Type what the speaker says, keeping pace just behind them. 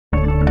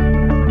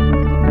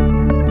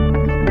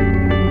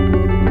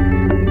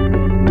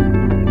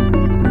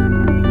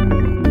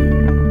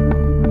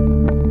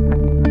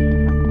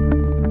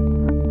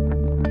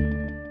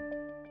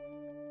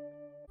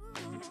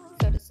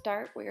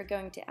you're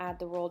going to add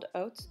the rolled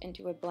oats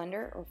into a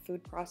blender or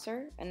food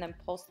processor and then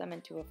pulse them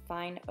into a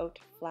fine oat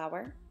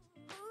flour.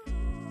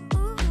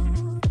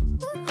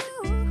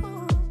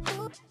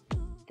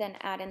 Then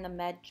add in the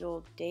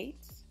Medjool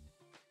Dates,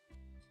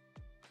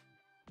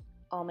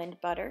 almond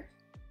butter,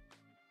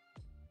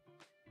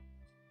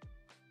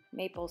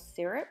 maple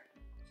syrup,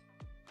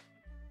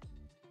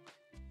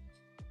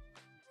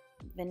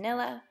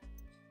 vanilla,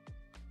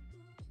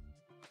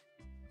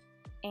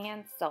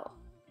 and salt.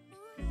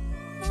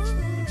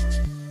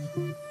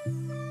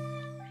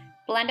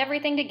 Blend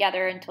everything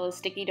together until a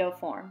sticky dough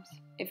forms.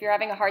 If you're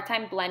having a hard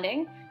time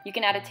blending, you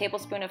can add a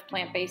tablespoon of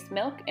plant-based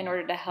milk in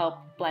order to help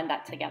blend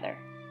that together.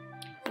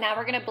 Now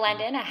we're going to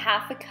blend in a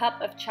 ½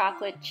 cup of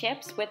chocolate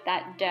chips with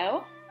that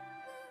dough.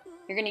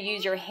 You're going to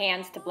use your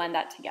hands to blend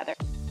that together.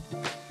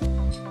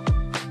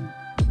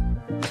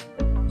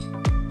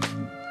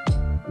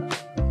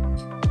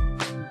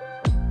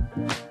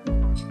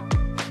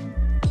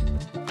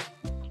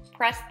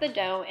 Press the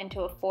dough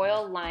into a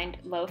foil-lined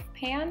loaf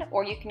pan,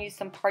 or you can use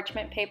some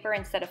parchment paper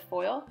instead of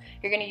foil.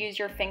 You're going to use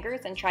your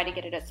fingers and try to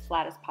get it as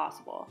flat as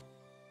possible.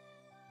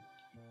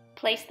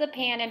 Place the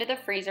pan into the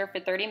freezer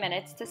for 30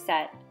 minutes to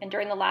set, and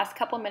during the last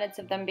couple minutes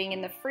of them being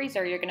in the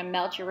freezer, you're going to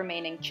melt your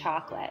remaining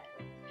chocolate.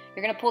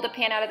 You're going to pull the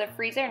pan out of the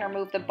freezer and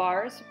remove the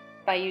bars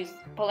by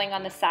pulling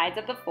on the sides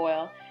of the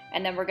foil,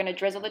 and then we're going to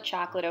drizzle the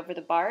chocolate over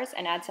the bars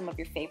and add some of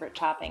your favorite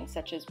toppings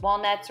such as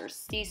walnuts or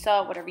sea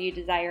salt, whatever you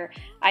desire.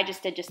 I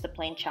just did the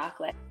plain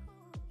chocolate.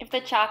 If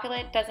the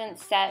chocolate doesn't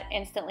set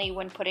instantly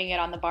when putting it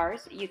on the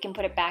bars, you can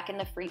put it back in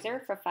the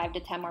freezer for 5 to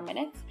 10 more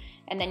minutes,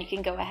 and then you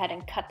can go ahead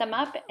and cut them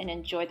up and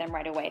enjoy them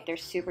right away. They're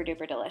super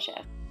duper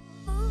delicious.